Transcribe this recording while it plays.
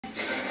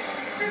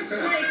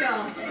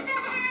Michael.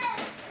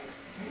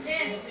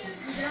 Dad,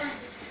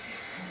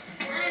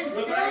 I'm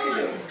Look what I can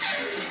do.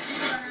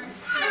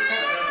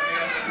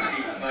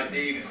 My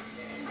David.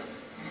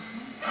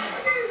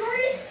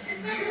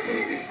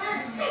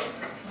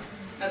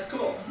 That's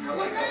cool. I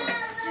like that.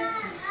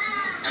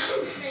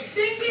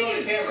 Show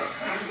the camera.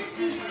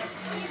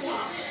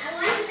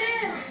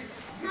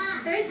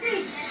 Thursday.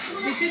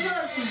 You're too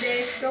close,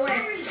 Dave. Go away.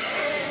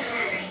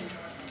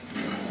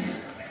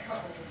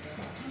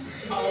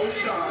 Oh,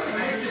 Sean.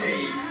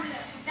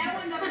 That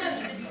one's up.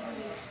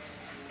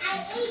 I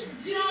ate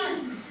Sean.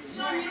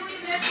 Sean, you don't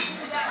even have to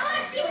do that.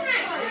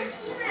 Oh, it's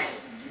right.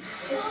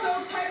 It's so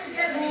tight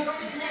together. You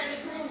don't even have to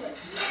glue it.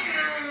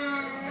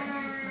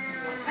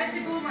 I have to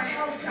glue my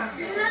helicopter.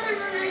 There's another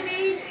one I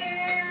made.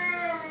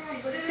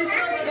 But it's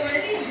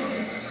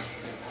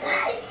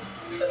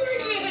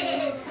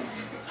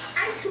I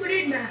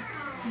tooted my.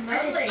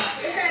 Lovely. I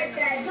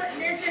put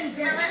this in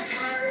Dylan.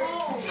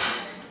 Oh.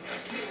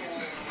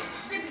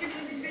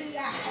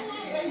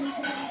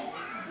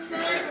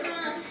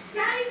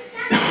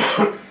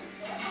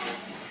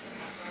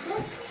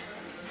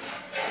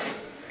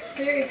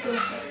 Very cool.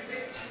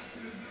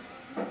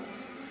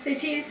 Say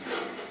cheese.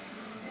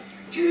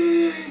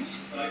 Cheese.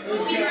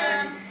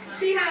 Yeah.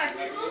 Seahawks.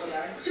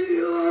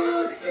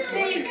 Seahawks.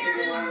 Stink.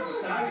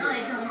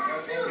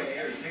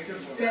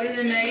 Better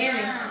than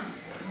Miami.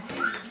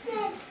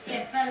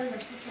 Yeah, better than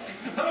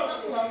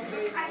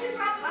I just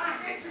brought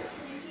back.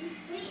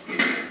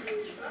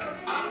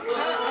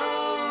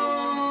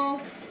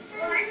 Uh-oh.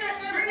 Well, I'm not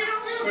bringing a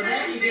little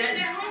bit at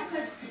home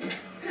because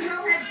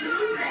I'll have to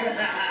use it.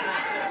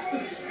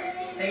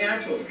 Hang on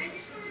to him.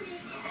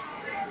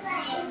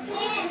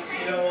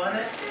 You don't want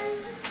it?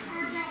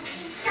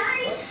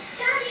 Scotty!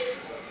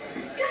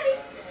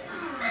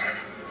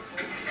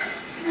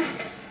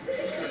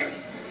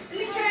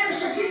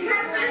 He's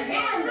got my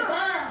hand.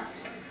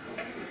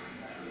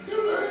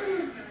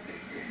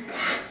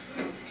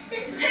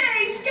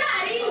 Hey,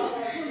 Scotty!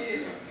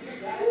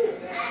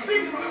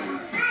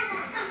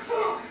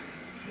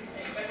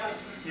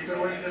 Keep it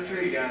away from the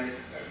tree, guys.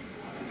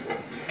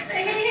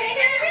 Hey!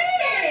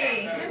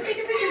 I'm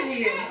taking pictures of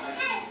you.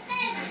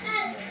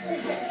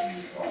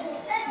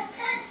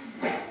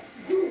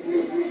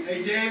 Hey,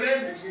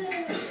 David.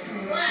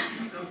 What?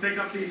 Come pick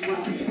up these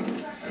wood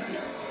pieces.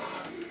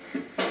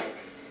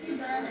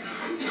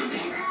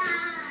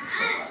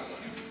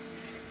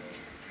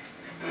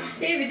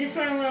 David, just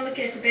what I want to look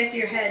at the back of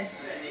your head.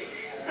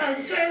 Oh,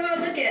 just what I want to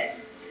look at.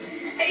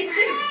 Hey,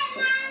 Sue.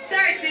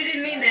 Sorry, Sue,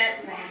 didn't mean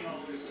that.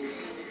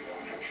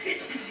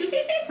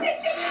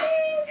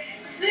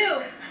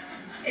 Sue,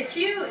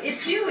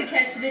 it's you we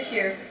catch this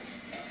year.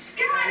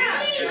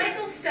 Scotty!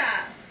 Michael,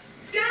 stop.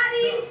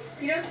 Scotty!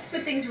 You don't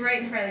put things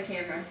right in front of the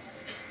camera.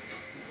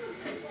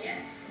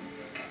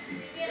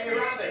 Hey,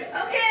 Robin.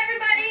 Okay,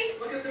 everybody.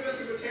 Look at the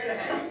Mr. Potato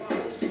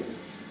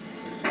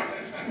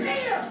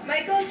Head.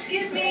 Michael,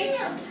 excuse me.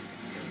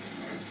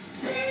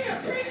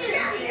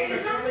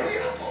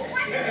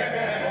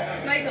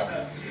 Michael.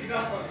 No,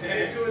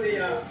 two of the,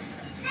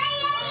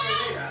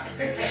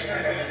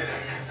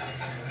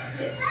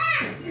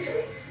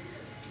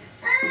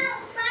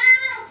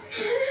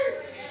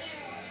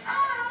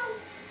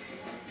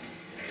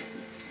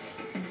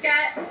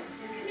 Scott.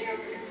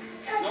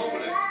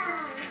 Open it.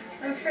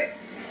 I'm afraid.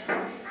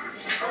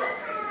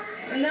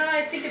 No,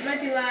 I think it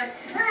might be locked.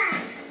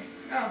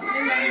 Oh,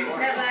 never mind.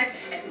 Not locked.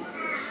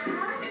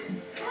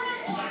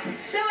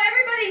 So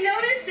everybody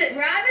noticed that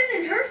Robin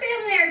and her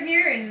family are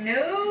here and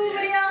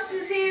nobody else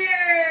is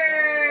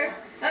here.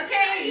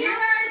 Okay,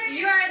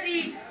 you are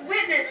the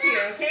witness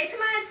here. Okay,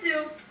 come on,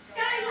 Sue.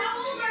 Scotty, how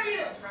old are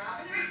you?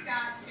 Robin and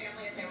Scott's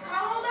family, if they were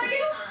How old are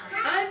you?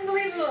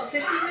 Unbelievable.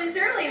 15 minutes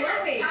early,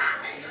 weren't we?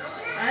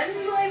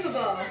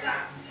 Unbelievable.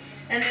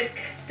 And the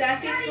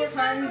stockings were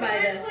hung by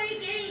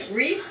the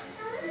wreath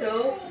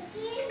so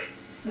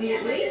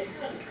neatly.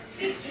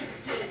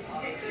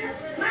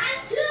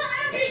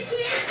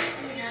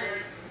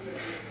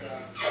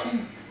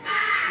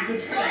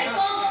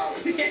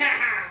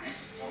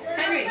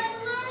 Henry.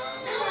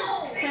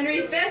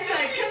 Henry's best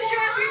side. Come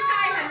show off your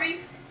tie, Henry.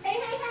 Hey,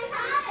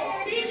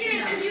 hi. DJ,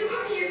 could you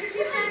come here for 2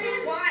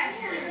 seconds? Why?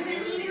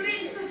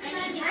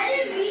 I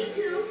didn't mean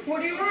to. What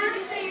do you want to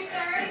say?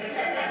 Sorry.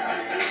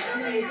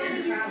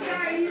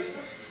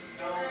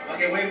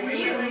 Okay, wait.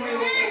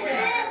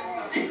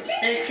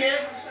 Hey,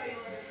 kids.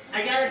 I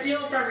got a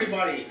deal for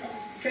everybody.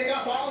 Pick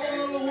up all the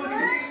little wooden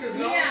pieces,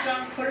 all Yeah.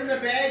 done, put in the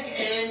bag,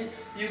 and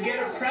you get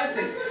a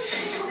present.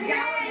 You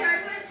got one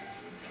present?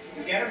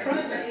 You get a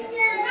present.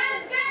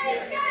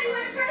 Scotty,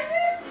 want a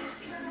present?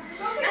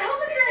 I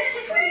hope it's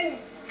a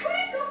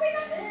quick, go pick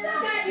up the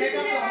stuff. Pick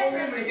up the whole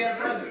room and you get a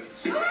present.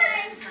 Come on.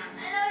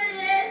 I know what it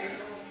is.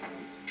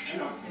 I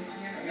know.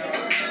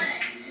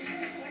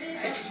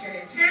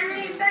 Henry,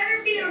 you better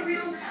be a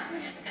real.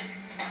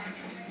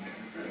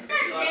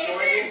 You'll have no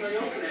idea until you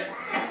open it.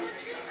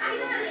 I'm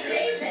not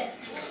David.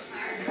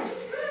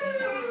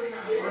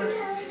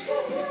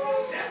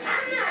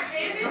 I'm not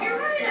David. You're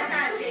right. I'm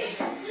not David.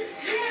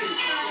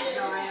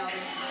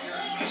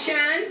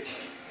 Sean,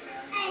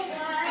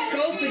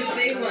 Go for the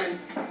big one.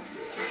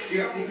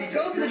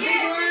 Go for the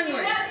big long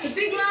one. The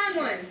big long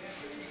one.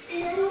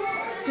 Did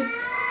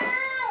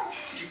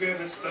you grab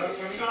this stuff?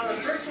 No,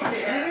 the first one.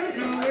 I don't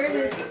know where it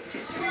is.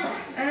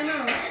 I don't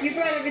know. You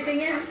brought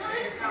everything in.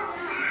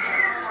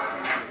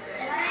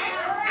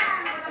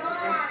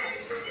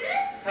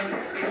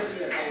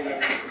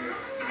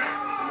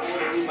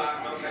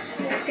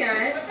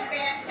 Got it.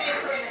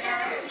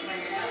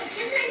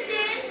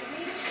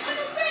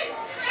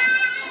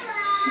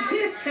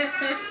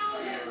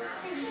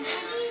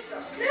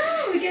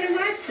 No, we gotta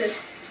watch this.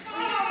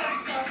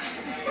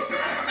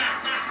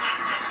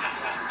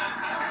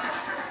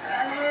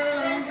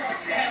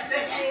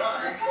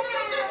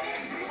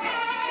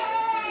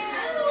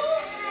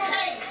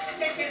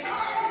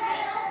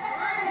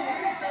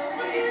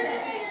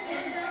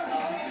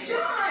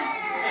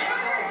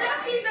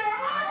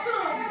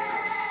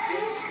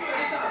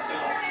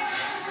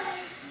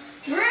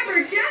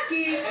 Rubber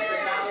ducky.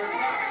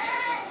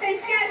 Hey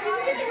Scott, did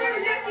we get the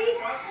rubber ducky?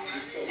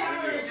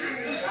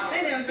 I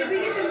know. Did we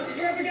get the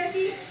rubber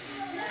ducky?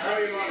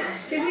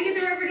 Did we get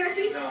the rubber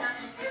ducky? No.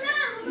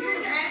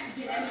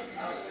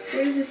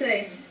 What does it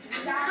say?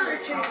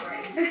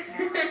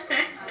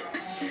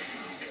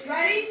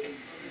 Ready?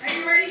 Are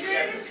you ready,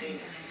 Greg?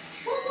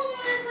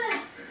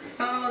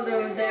 Oh,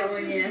 that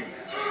one, yeah.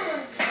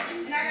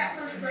 And I got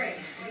first break.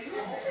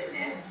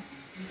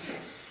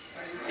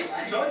 I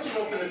told you to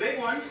open the big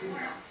one.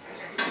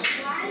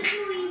 Why do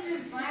you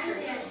even buy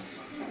that?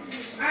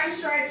 I'm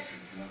stripes.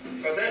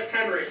 Because that's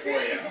Henry for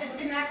you.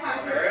 Can I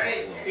pop All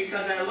right?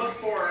 Because I looked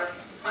for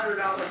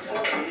 $100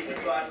 toys,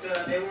 but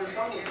they were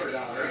selling for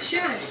 $1.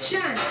 Sean.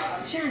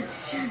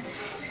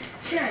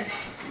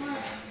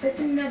 That's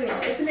another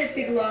one. Open that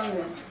big long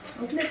one.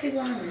 Open that big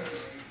long one.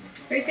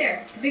 Right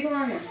there. The big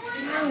long one.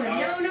 Long one.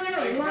 No.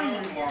 Long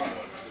one.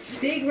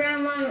 Big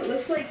round long one.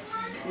 Looks like,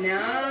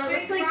 no,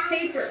 it looks like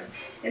paper.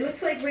 It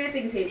looks like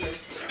wrapping paper.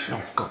 No,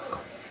 go.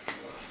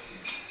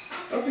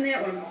 Open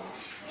that one.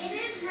 It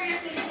is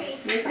wrapping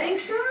paper. You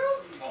think so?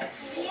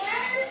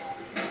 Yes.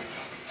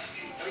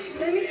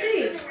 Let me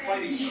see.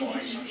 Fighting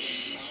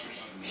toys.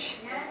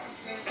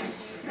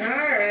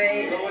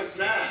 Alright. No, it's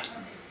not.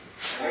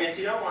 I guess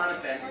you don't want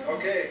it then.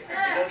 Okay,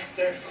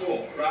 that's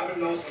cool. Robin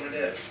knows what it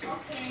is.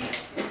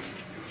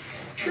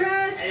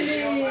 Trust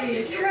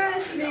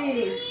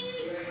me.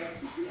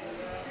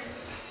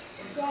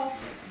 Go.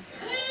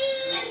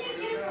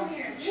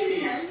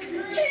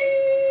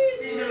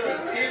 These are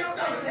those kids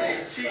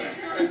nowadays. Cheese.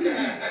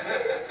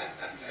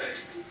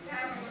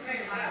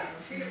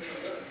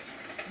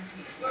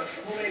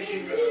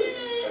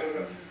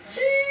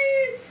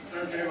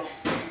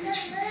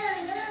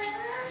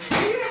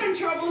 Are you having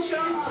trouble,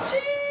 Sean?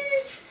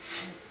 Cheese.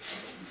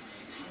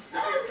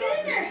 Oh, it's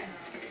in there.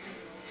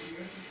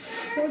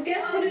 Well,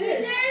 guess what it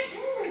is?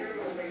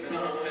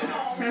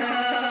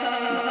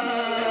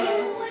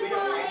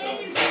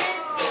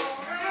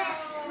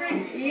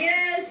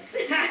 Yes.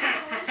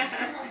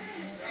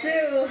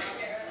 Sue,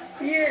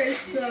 you're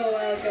so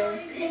welcome.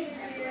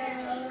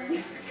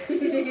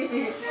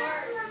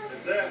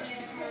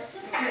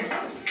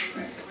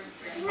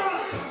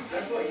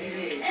 That's what you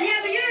need. Yeah,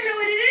 but you don't know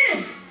what it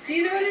is. Do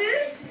you know what it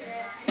is?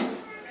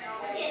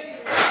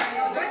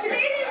 Watch your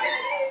baby.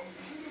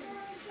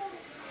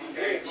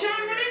 Hey,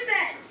 Sean, what is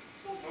that?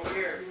 over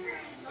here.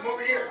 Come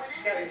over here.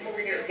 Scotty, come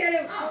over here.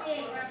 Gotta,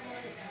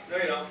 No,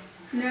 you don't.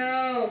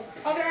 no.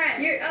 Other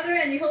end. Your other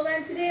end. You hold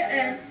on to the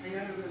end.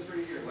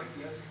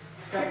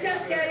 Watch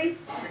out, Scotty.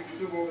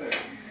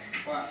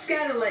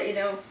 Scott will let you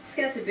know.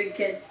 Scott's a big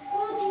kid.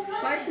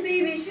 Watch the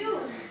baby.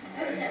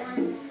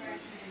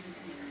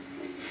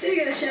 There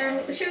you go,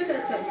 Sean. Show us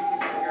that some.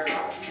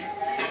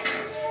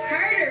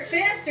 Harder,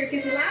 faster,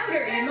 gets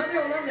louder. Your mother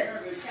will love it.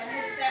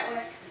 That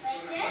way.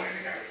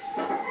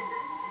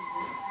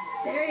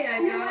 There you You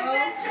like go.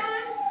 that,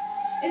 Sean?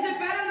 Is it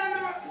better than the...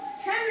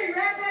 Henry,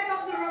 wrap back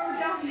up the rubber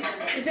ducky.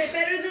 Is that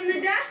better than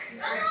the duck?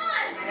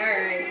 All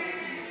right.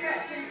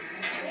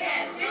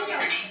 Yeah, bingo.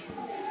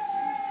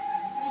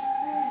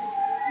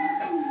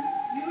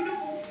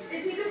 Beautiful.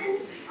 Is he beautiful?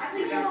 I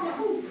think so.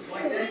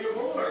 Like that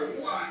cool or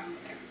what?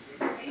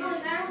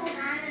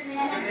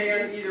 And they on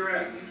either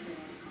end.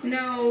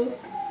 No.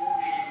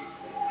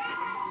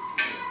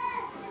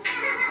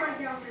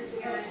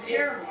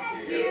 Terrible.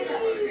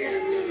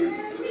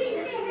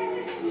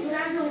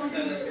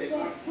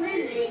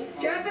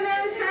 Drop it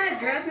on his head.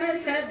 Drop it on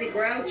his head, the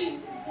grouch.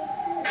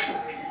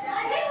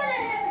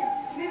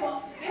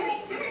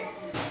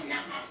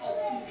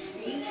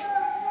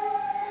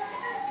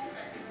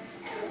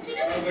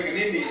 Sounds like an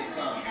Indian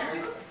song.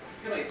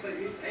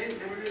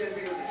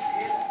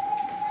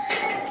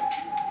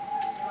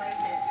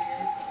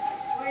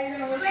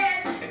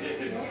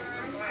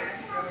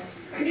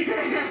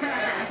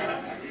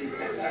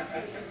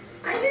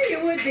 I knew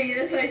you would be.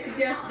 That's why I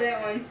suggested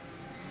that one.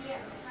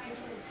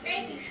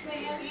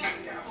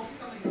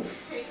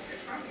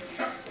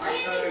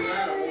 Doesn't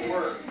matter, we'll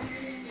work.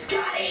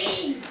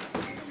 Scotty!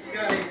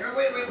 Scotty,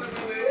 wait.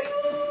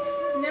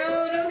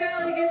 No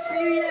golly gifts for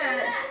you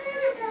yet.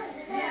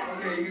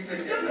 Okay, you can say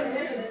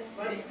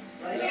that.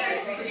 Scott, get out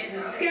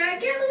of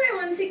the way. I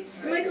want to take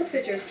Michael's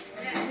picture.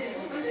 I'm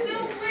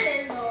still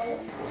winning, though.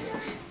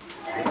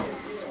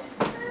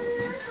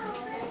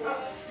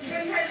 You're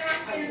gonna try to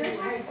knock me in this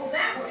way? Oh,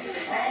 that way.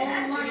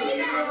 Oh my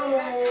God.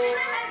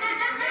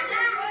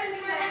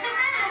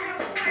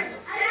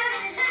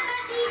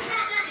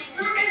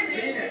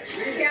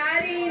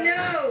 Scotty,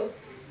 no.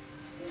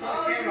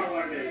 Oh, camera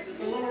one day. It's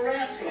a little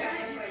rascal.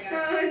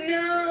 Oh,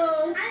 no.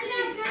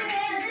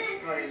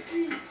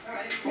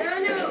 No,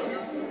 no.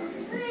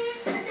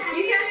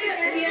 You have to,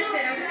 he has to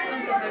ask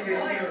Uncle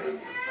 100.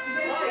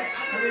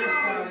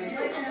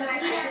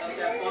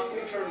 That fuck we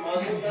turn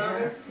muzzle down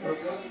there? You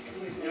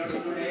know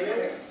what the name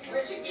is?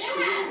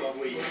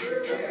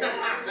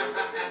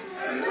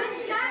 What's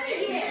Scotty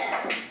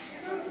get?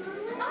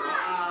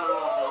 Wow.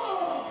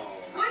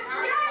 What's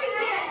Scotty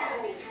get?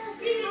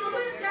 Speedy, look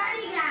what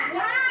Scotty got.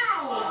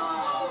 Wow.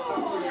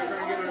 You're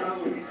gonna get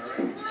another one,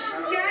 alright?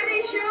 Scotty,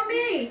 show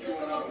me. Just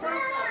a little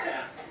price on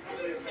that.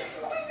 We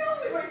know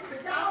we went for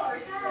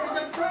dollars. There's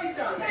a price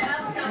on that.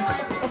 $1.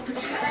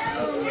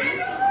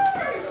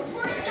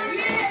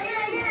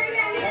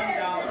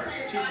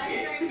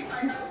 Cheapskate.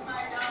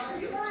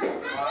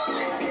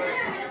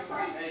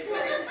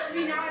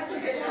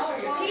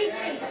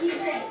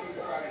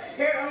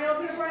 Here, let me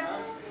open it for you.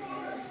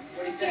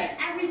 What do you say?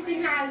 Everything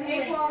has a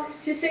Paul.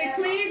 Just say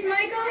please,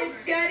 Michael.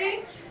 Scotty.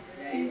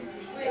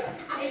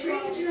 I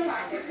treat you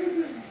like this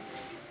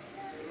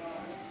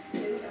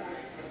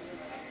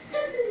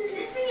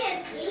thing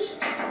has 8.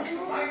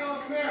 Michael,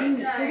 come here. Amy,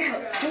 look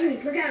out. Amy,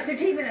 look out. They're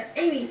taping us.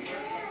 Amy.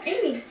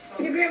 Amy.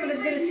 Your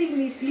grandmother's going to see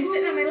me. You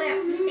sitting on my lap.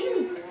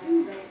 Amy.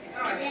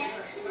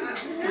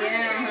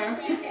 Yeah, huh?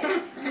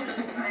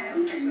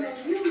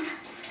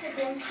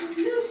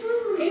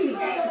 Amy,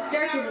 it's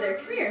dark over there.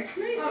 Come here. Let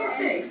me see your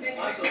face.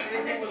 Michael,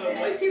 anything with a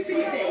white What's your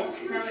pretty face?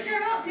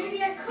 Shut up, maybe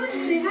I could.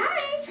 Say hi.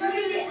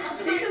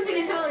 Say something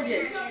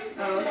intelligent.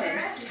 Oh, okay.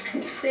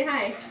 Say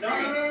hi. No.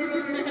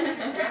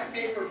 That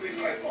paper big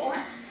my fault.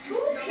 Who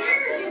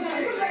cares?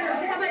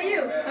 How about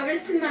you? How about a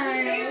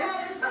smile?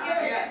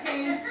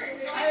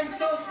 I am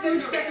so Food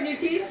sick. stuff in your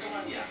teeth?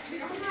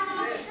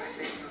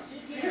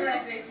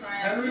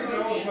 Henry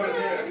knows what it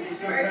is. He's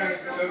sometimes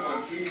a good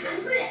one.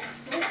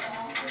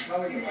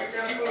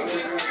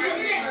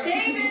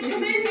 David,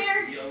 come in here.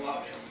 You'll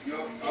love it.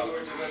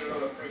 Otherwise, you're going to know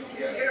the freak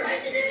yet.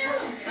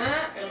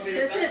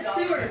 That's it.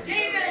 Sewer.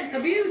 David.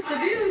 Abuse.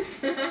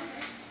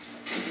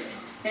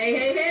 Hey,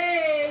 hey,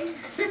 hey.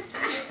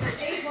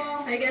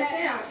 I guess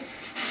that.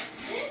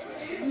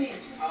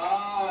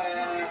 Oh,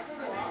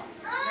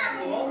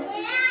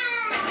 yeah.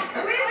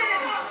 Wait a minute.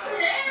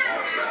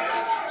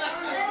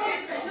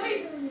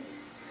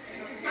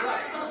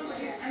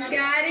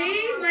 Scotty,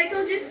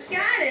 Michael just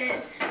got it.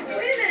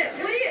 Wait a minute.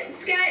 What are you,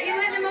 Scott? You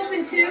letting him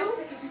open too? You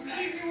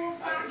know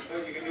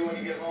what you can do when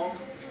you get home?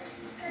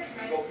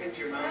 You go pinch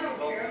your mouth and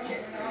go.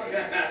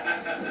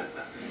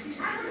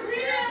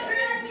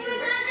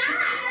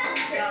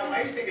 Yeah, why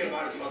are you thinking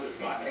about his mother's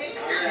butt?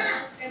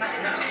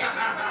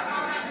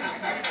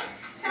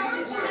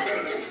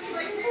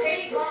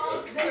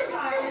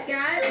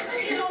 Scott?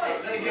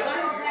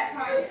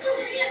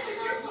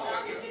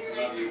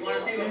 You want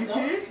to see what's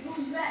going?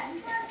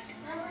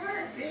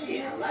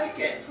 See, I like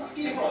it.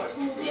 Ski boat.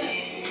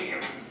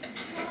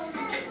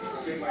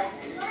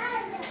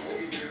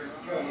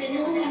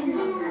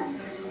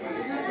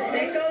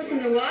 That goes in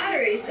the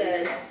water, he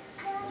says.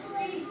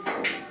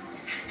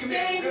 Come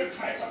here,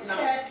 try something out.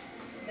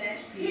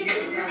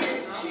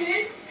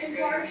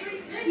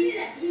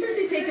 Where's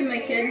he taking my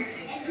kid?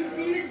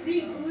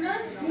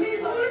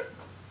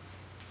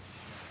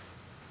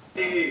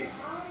 Hey.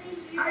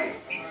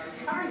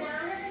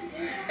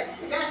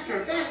 Faster.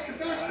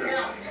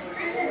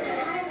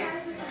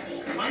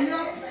 Wind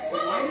up.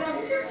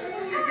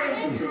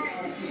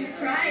 She's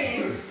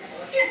crying.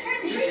 You're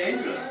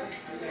dangerous.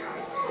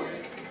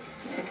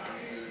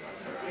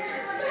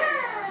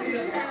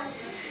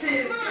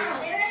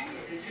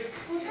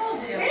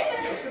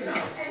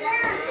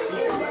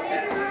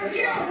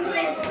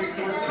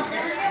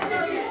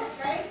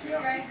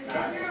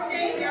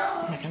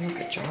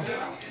 Good job.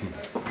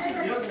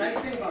 You know the nice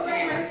thing about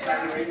being inside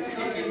the radio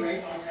station,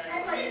 right?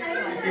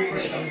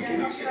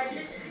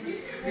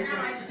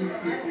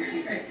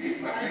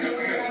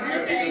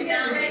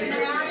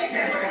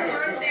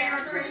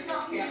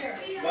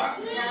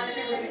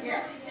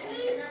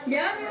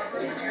 Yep.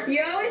 You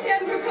always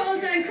have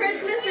proposed on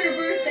Christmas or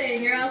birthday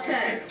and you're all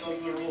set. Those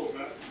are the rules,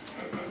 man.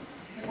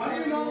 Why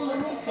do you know the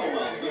rules so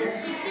well, Sue?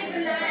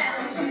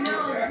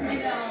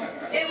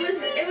 It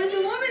was a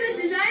woman that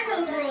designed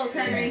those rules,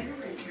 Henry.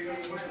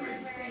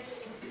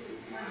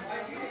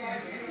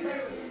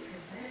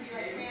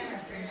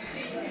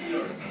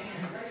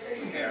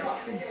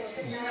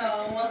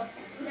 No,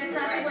 that's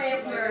not the way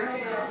it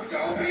works. It's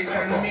all based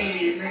on the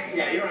meeting.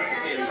 Yeah, you're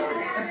right.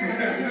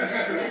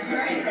 That's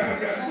right.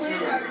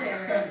 Exclude our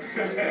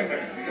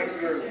parents.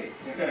 Early.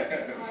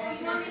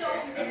 You want me to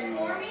open it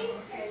for me?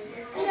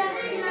 Yeah,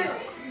 there you go.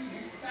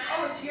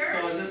 Oh, it's yours?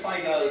 So is this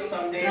like a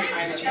someday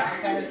kind of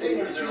that kind of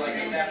thing, or is there like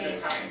a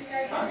definite time?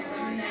 Huh?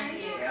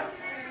 Yeah.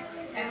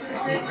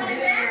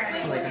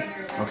 Later.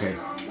 Okay.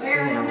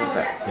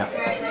 Yeah.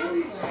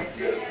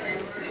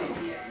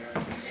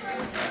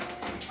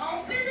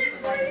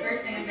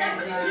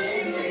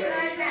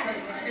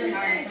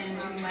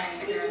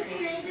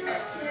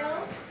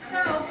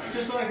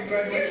 Just like the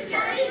graduation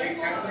party.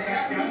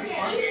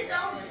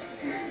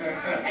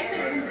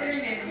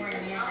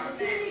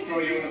 Throw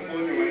you in the pool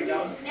on your way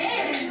down?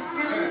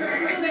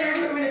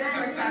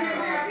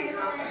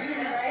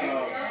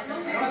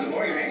 No, the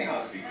Morgan Manning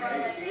House would be great.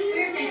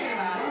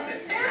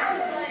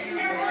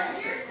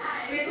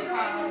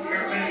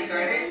 Everybody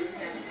excited?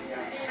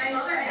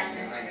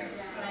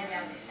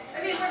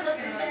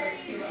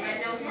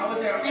 I was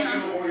there at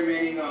the Morgan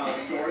Manning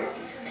story.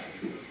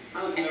 I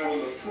was in there on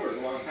those tours a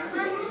long time ago.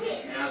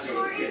 And I was there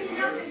with kids when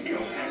they were,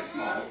 kind of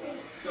small.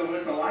 So I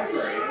went to the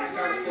library and I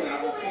started pulling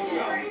out old photo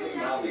albums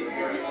with all these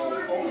very old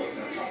photos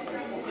and stuff.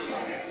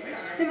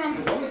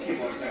 The woman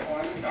came over and said, oh,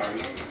 I'm sorry.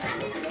 She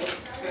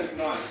says,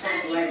 no, I'm so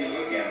glad you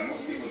look at them.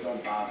 Most people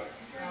don't bother.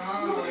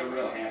 So they're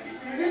real happy.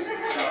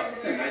 So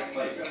it's a nice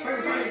place. A friend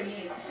of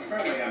mine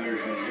got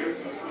married many years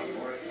ago, of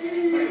course.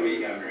 Anyway, he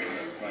got married.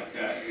 But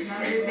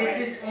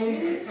it's great.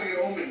 It's like an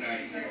open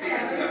night.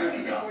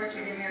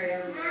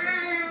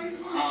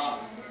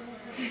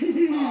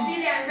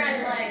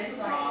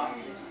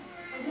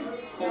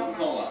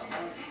 Coca-Cola.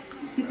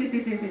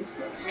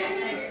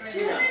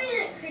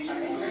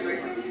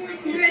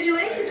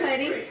 Congratulations,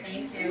 Heidi.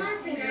 Thank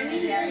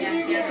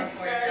you.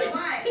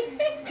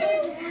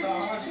 So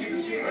how much do you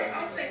cheap right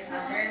now?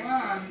 Not very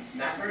long.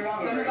 Not very long.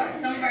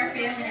 Some of our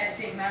family had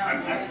to take them out.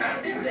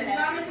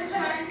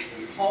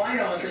 Oh, I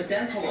know. It's a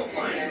dental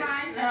appliance.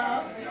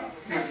 No.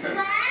 Listen.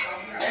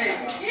 Hey.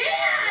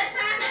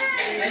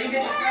 Yeah, Now you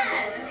get the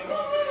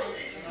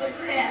What's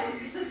that?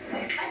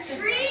 A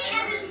tree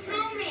and a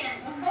snowman.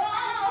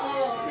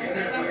 Oh!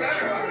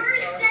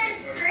 Yours says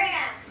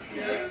crab.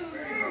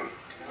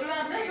 What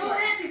about this one?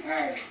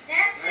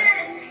 That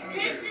says,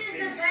 this is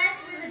the best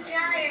with a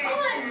jelly right now.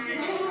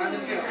 How'd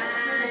it feel?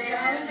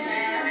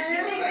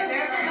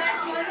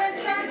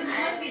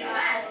 Must be the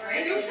best,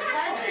 right?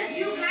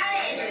 You got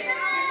it.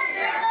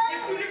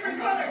 Two different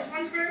colors.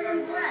 One's green,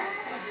 one's black.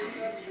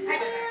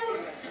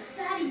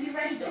 Daddy, you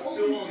ready to open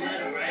Sewell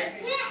Meadow, right?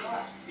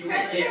 Yeah. You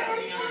went there.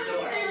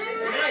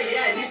 No,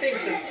 yeah, he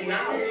thinks it's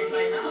now.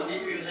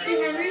 Hey,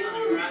 Henry.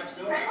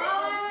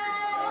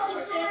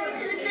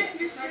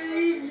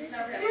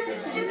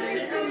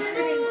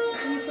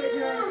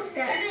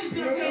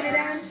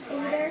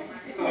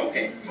 Oh,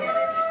 Okay.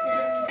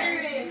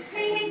 Henry.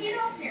 Hey, get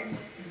off here.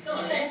 No,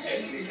 thanks. You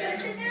gonna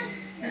sit down?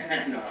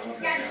 No, I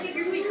wasn't. Gotta take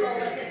your feet off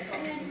like this.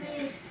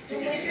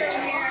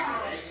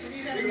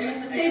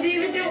 Hey,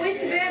 David, don't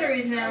waste the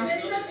batteries now. Oh,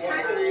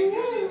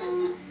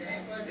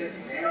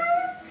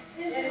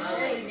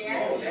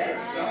 that's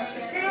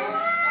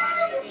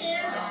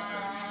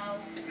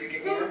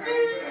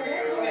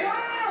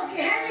wow,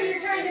 Kathy,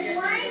 you're trying to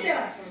blind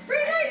us.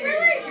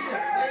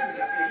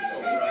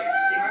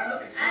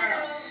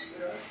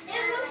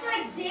 It looks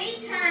like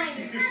daytime.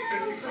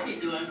 What's he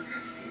doing?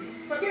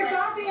 You're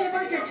talking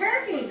about your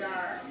turkeys.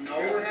 No,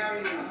 we're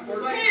having.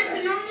 Hey, it's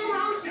a normal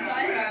house.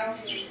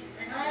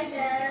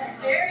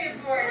 Very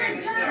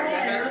important.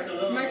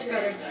 Much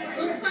better.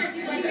 Looks like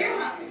you like your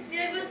house.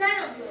 Yeah, what's that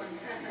up doing?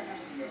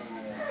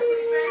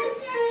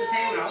 Just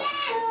hanging out.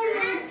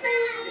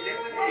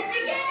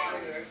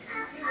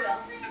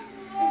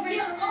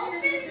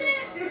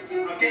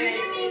 Okay.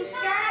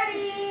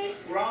 Scotty.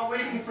 We're all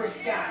waiting for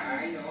Scott.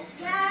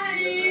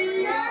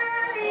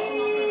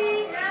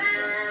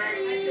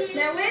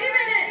 Now, wait a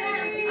minute.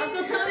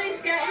 Uncle Tony,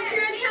 Scott was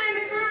here on time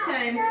the first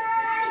time.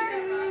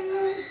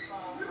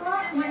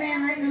 You ran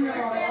right in the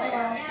middle. Hold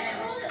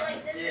it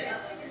like this.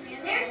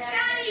 There's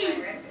Scotty.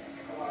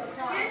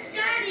 There's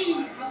Scotty.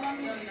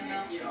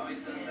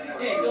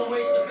 Hey, don't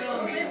waste the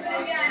film.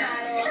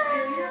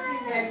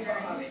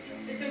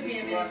 It took me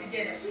a minute to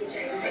get it.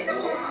 Does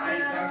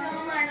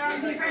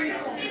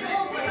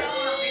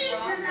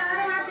Otto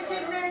have to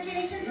take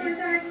medication for his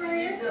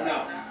arthritis? No.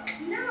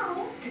 No.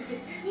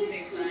 He's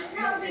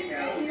not a big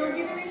thing. You don't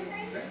give him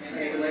anything?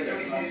 Maybe later.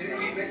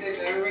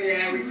 Everybody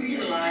had a repeat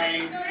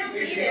line.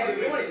 We can't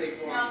do anything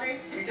for him.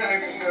 We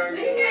talked to you.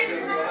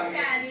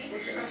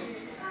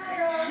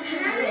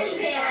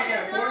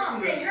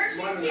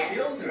 One of the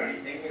fields or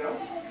anything, you know?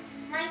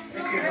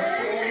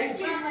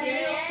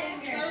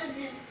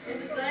 Is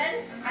it good?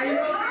 I don't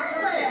know if he's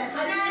hurt.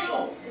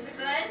 Is it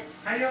good?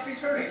 I don't know if he's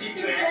hurt. Did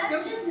you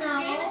ask him? No.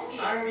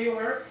 Are you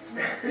hurt?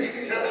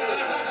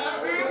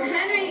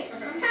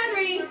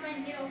 Henry.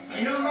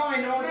 You know how I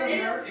know it doesn't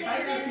hurt? If I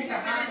got a piece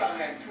of hot dog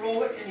and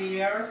throw it in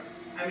the air,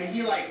 I mean,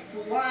 he like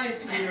flies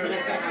through the air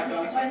like a hot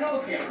dog, so I know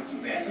it can't hurt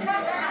too bad.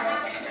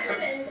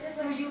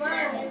 You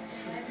are.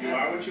 You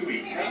are what you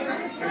eat.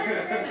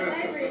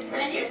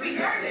 And you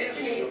regarded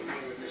it.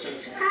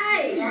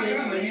 Hi.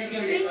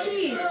 Say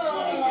cheese.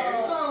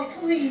 Oh,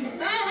 please.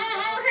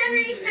 Oh,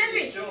 Henry.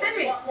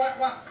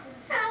 What?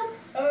 Help.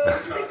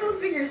 Stick those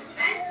fingers.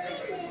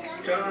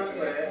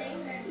 chocolate.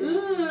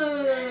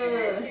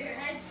 Ooh.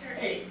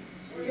 Hey,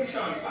 you're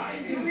Sean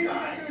 5. You're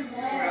 5.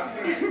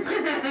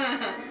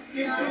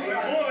 You're so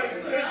good boy.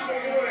 You're so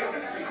good.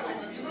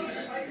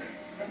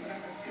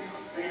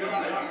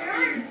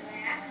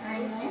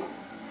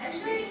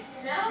 Actually,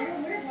 no. I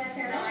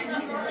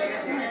got more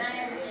than I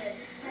ever did.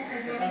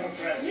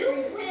 You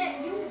wear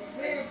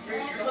black. I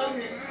love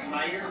this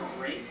minor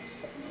break.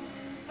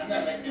 I'm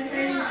not letting it I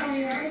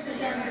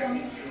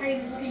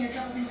was looking at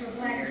something to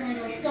black, and I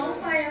was don't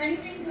fire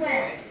anything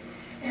black.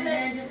 And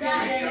then just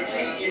got it. I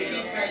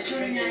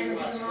turned 9 into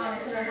the mom,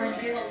 so I went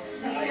to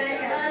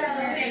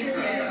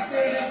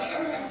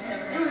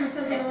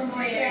something a little more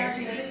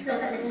flashy, so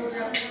that was a little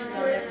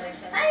bit.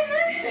 I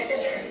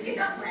remember. You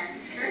got one.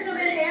 So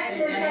then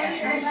afterwards, I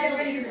still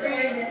think it's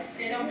saying it.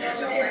 They don't know. I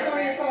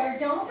told her,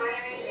 don't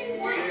fire anything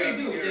black. They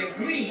do, they're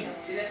green.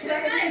 They're blue.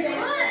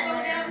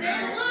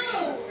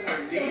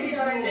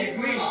 They're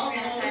green.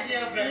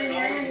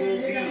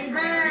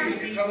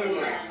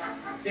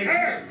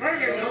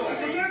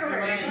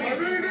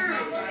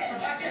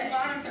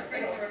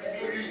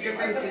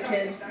 The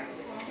kid.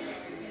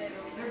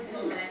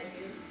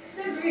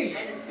 They're green.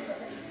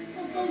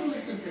 Don't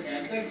listen to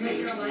them. They're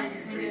green. Look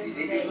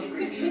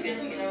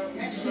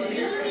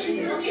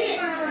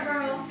at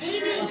girl.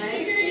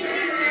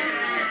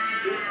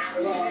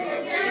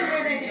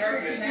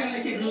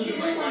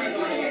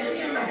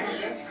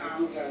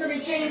 So they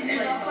changed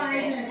it about 5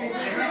 minutes.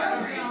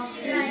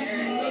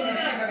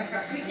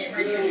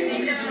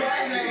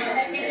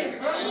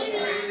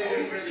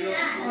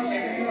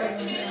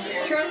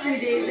 Trust me,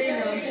 Dave, they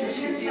know.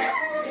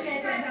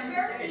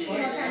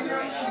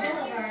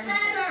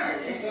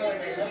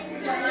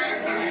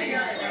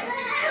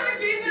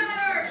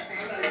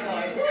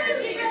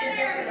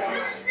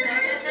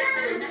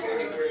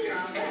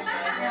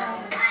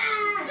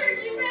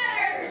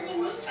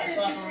 I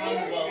saw them around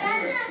the world.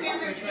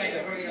 We're trying to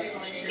hurry up.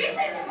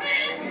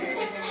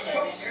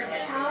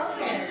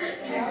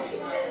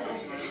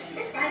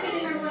 I can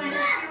remember when I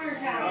got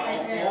countertop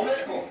like this.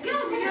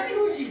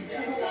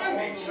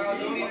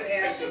 Don't even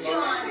ask about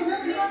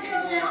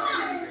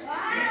I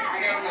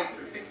got one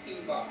for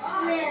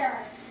 $15. Where?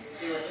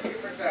 They were 2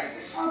 different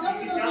sizes. Oh, those are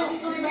the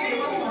ones from the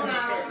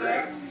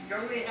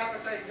Don't really have a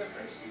size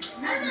difference.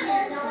 No, I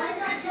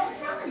don't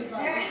tell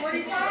anybody. What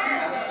is that?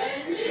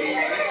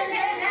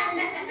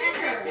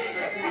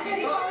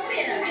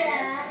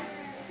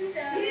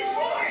 He's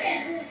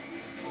important.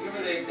 Give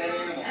her the dead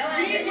animal. I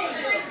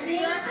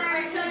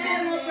took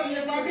animal from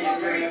the Buffalo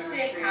Creek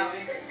Steakhouse.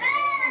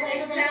 They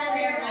sell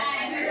their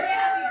wine. Very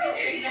happy to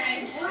see you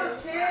guys.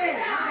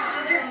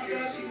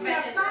 The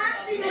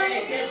Foxy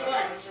Lake. Guess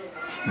what?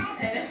 I'm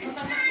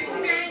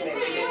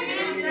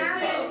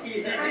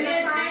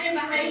gonna find him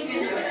behind you.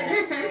 I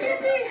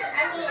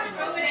will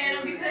throw it at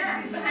him because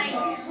he's behind you.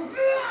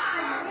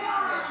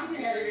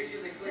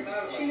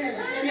 She has a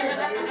I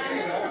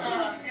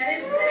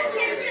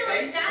can't feel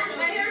it. Stop.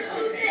 My hair's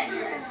too thick.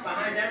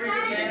 behind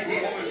everything you have to do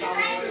is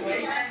all the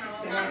way.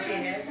 The one she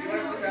has. You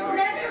want to sit down?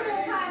 That's the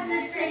most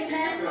positive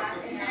statement.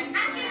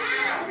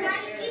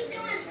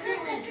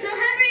 So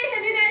Henry,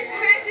 have you guys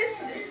practiced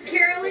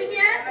caroling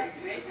yet?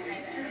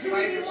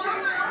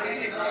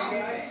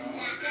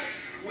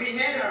 We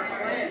had our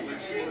plan, which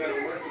we're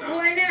gonna work on.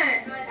 Why not?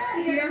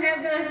 You don't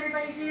have the...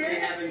 We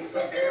haven't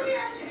prepared.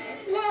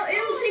 Well,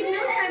 it'll take no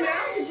time at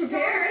all to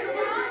prepare.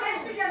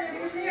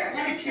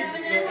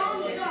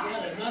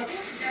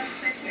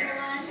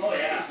 Oh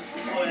yeah,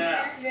 oh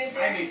yeah. I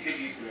made good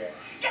use of that.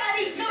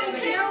 No,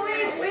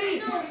 wait. I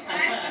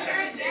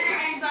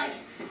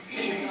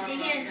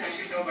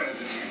should know better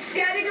than that.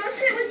 Scotty, go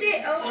sit with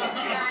Dave. Oh,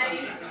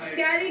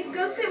 Scotty,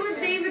 go sit with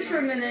David for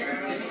a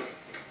minute.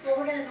 Well,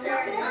 we're gonna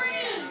start. I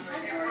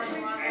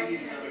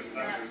need another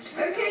beverage.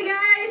 Okay,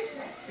 guys.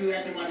 You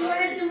have the money. You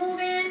want us to move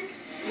in?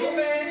 Move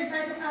in.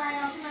 Inside the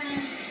pile,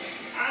 plan.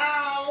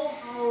 Ow!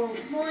 Oh,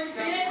 more.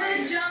 Get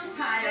into the junk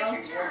pile.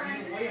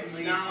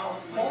 Now,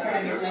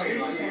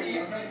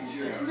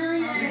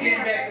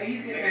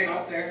 He's getting back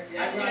up there. I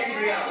brought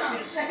 3 out. I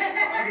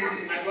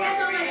That's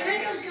brought all 3 my out.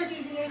 Christmas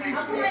cookies you gave me.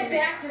 I'll put my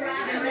back to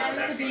Rob and want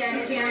it to be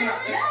on camera.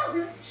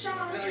 No,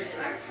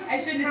 I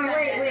shouldn't have Oh,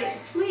 said that. wait,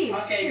 please.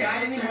 okay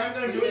guys, so what I'm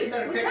gonna do is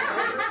instead of picking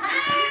numbers,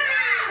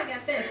 I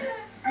got this.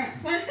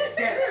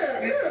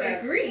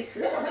 Ugh, grease.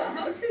 Ugh,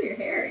 what's in your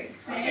hairy?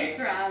 okay,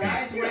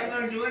 guys, what I'm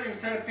gonna do is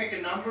instead of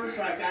picking numbers,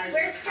 what I've got is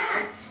Where's just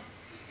cards.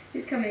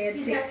 He's coming in.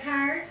 You got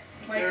cards?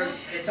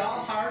 It's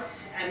all hearts,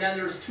 and then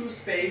there's 2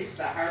 spades,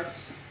 the hearts,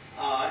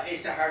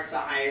 ace of hearts the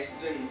highest,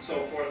 and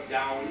so forth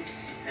down.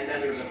 And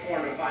then there's a 4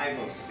 and a 5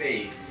 of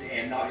spades,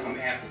 and they'll come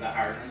after the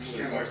hearts,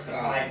 of course the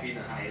 5 being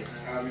the highest,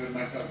 and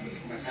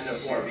the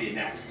 4 being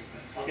next.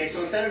 Okay,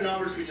 so instead of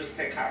numbers, we just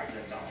pick cards,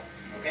 that's all.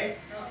 Okay?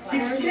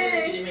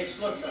 Okay. Did make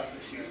slips up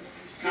this year?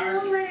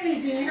 Too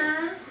lazy,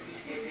 huh?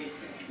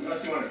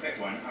 Unless you want to pick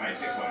one. All right,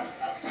 pick one.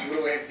 So what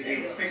do I have to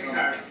do? Pick a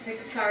card. Pick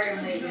a card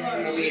and wait. I'm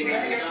gonna leave it. I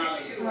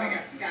got 2. I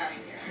got Scotty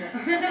here.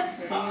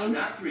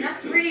 Not three.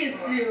 Not three is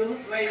Sue.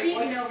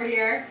 Cheating over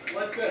here.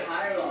 What's good,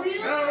 high or low?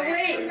 Oh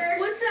wait,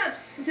 what's up,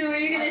 Sue? Are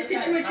you gonna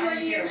pitch which one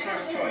of you?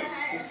 First choice.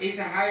 Ace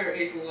of high or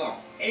ace of low?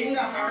 Ace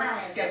of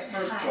hearts gets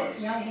first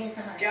choice.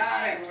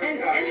 Got it. And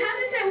how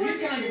does that work?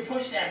 Henry,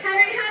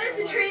 how does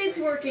the trades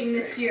working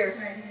this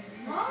year?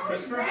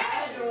 Christopher?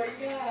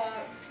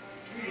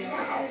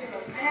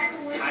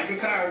 Hide your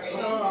cards.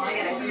 Oh, I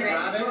gotta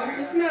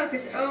Robin? the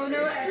smokers. Oh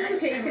no, that's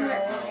okay. You can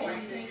let.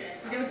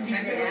 You don't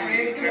have to do that.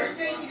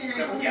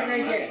 Yeah. I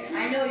get it. I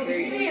know you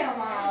can see them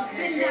all.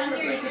 Sitting down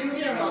here, you can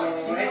see them all.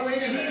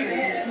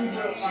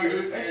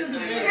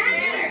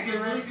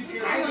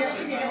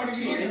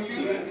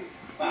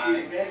 Five.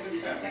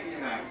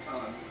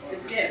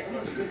 It's good.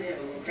 It's good to have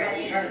a little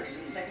travel card, because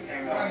the second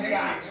time around,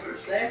 Scott.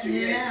 Last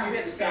year, you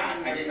had Scott.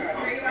 I didn't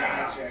call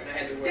Scott.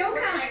 Don't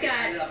call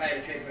Scott.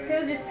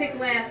 He'll just pick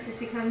last if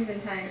he comes in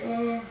time.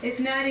 If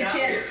not, he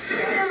checks.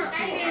 No.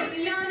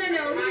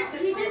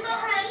 He just.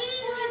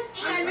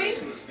 Henry?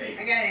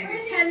 I got him.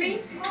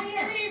 Henry?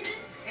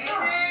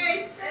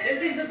 Hey!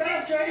 This is the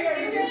best right here.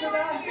 This is the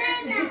best.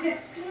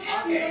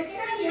 Okay.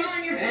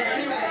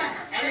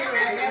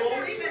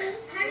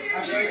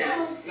 I'll show you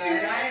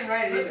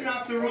that. Listen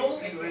up the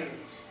rules.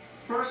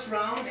 First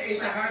round, Ace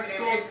of Hearts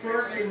goes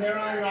first from there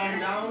on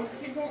down.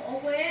 You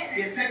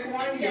pick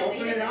one, you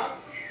open it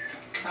up.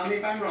 Tell me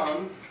if I'm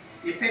wrong.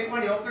 You pick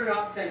one, you open it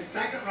up, then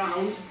second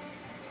round,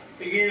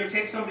 you can either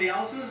take somebody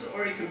else's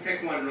or you can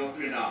pick one and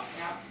open it up.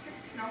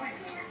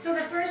 So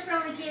the first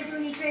round we can't do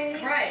any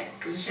trading? Right.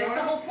 That's the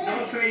whole point.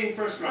 No trading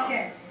first round.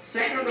 Okay.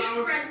 Second round,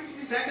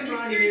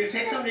 you can either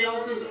take somebody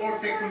else's or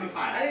pick from the I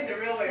pile. think the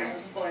real way to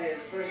play is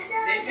first,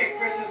 they pick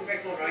first and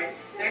pick one, right?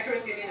 Next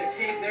person can either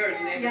take theirs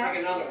and they can pick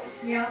another one.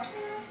 Yeah.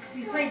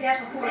 We played that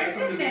before. Right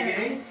from the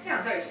beginning?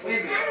 Yeah. Wait a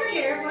minute.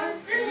 Everyone.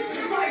 I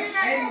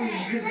didn't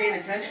even been paying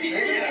attention. Yeah,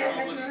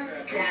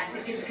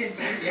 it's confusing.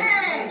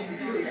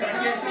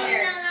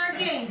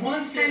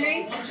 Once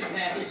Henry? there's a bunch of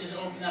packages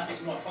open up,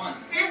 it's more fun.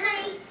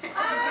 Oh,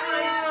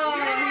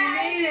 he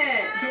made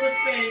it. Two of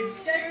spades.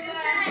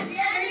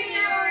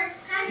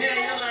 Yeah,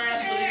 you're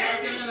last, but you're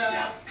not gonna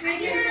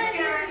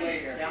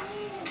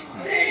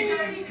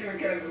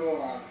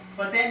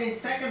But that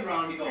means second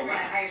round you go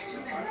last.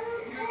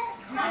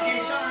 Okay,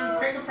 Sean,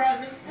 pick a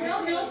present.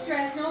 No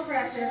stress, no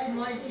pressure.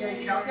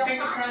 Pick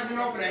a present,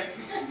 open it.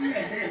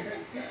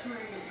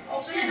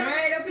 All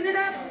right, open it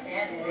up.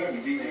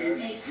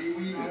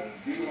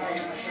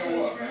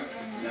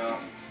 No.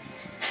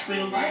 I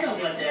know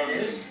what that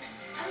is.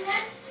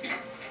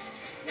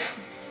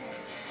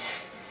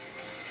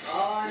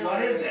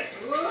 What is it?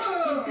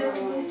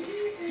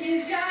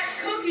 He's got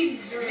cookies.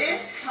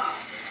 It's cups.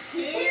 Oh,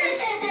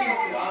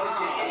 I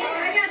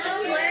got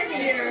those last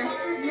year.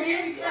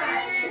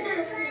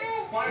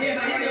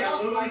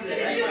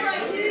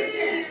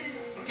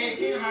 Okay,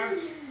 King of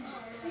Hearts.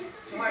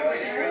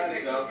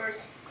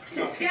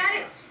 Just got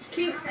it.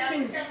 King.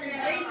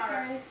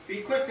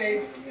 Be quick,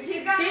 Dave.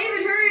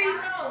 David, hurry.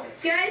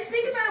 Guys,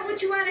 think about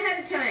what you want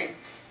ahead of time.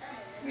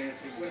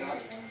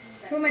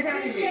 Who am I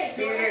talking to?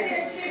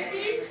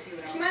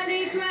 Come on,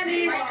 Dave. Come on,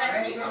 Dave.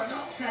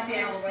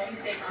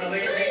 So the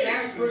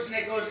next person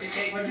that goes to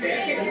take one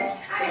back.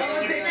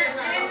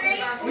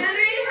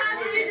 Henry, how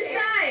did you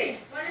decide?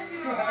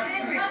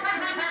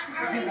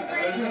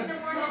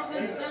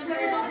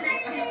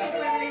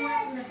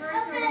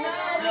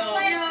 No.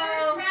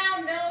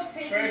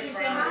 First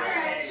round.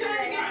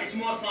 It's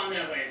more fun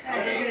that way.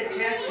 Okay,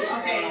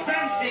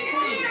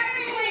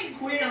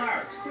 Queen of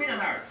Hearts. Queen of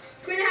Hearts.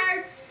 Queen of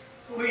Hearts.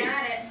 Queen.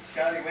 Got it.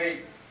 Gotta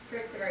wait.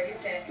 Christopher, you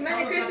pick. Come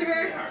on,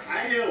 Christopher.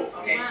 I do.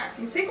 Okay.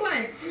 Pick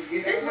one.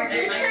 This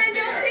time,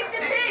 don't pick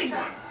the pigs.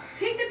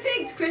 Pick the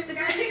pigs,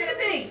 Christopher. Pick the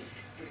pigs.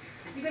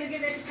 You gonna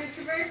give that to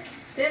Christopher?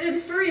 That is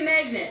a furry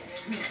magnet.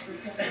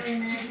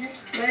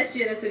 Last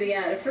year, that's what he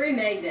got. A furry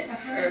magnet.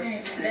 Or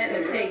that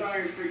and a pig.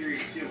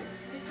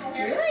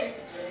 Really?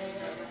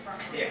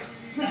 Yeah.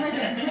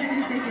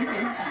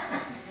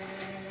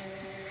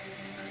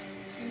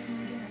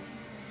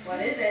 What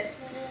is it?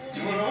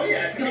 Don't know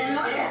yet. Don't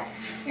know yet.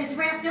 It's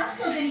wrapped up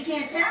so that he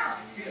can't tell.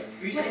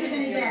 What are you gonna get?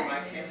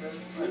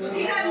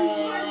 He got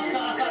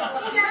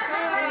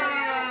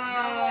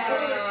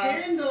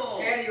Candle.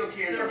 Patio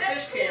candle. They're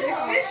fish They're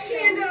candles. fish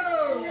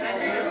candles. Oh.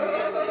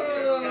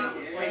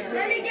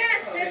 Let me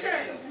guess. That's a.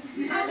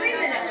 Oh, wait a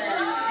minute.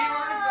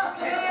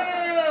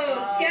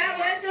 Oh, Scott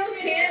wants those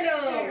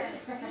candles.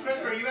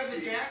 Christopher, you have the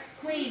jack?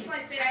 Queen.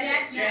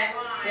 Jack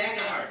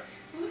of Hearts.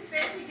 Who's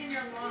facing in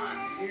your lawn?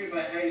 Maybe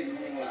by Heidi's the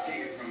one who will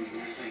take it from you.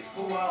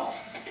 Who else?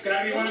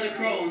 Gotta be one of the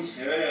Krones.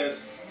 It is.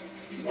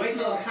 Wait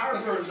till this car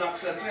burns up,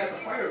 so we got the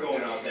fire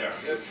going out there.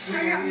 I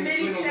got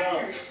mini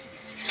checkers.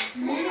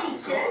 Mini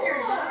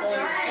checkers, all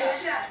right.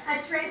 A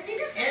Tracy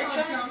just And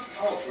chunks.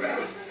 Oh,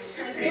 great.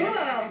 Cool.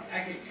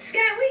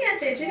 Scott, we got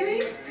that, didn't we?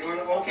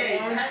 Okay,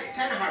 ten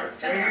of hearts.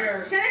 Ten of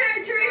hearts. 10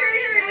 hearts. Hurry,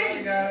 hurry, hurry.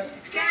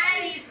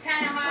 Scotty's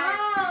kind of hard.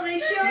 Oh, they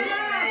showed up.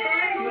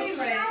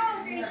 Unbelievable.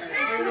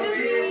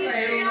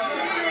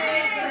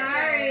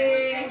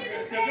 Sorry.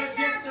 Oh,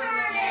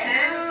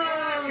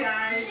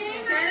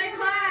 10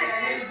 o'clock.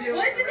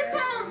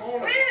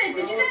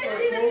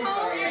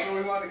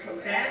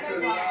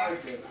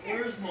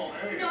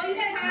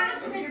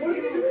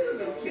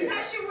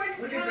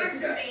 a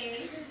good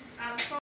cut.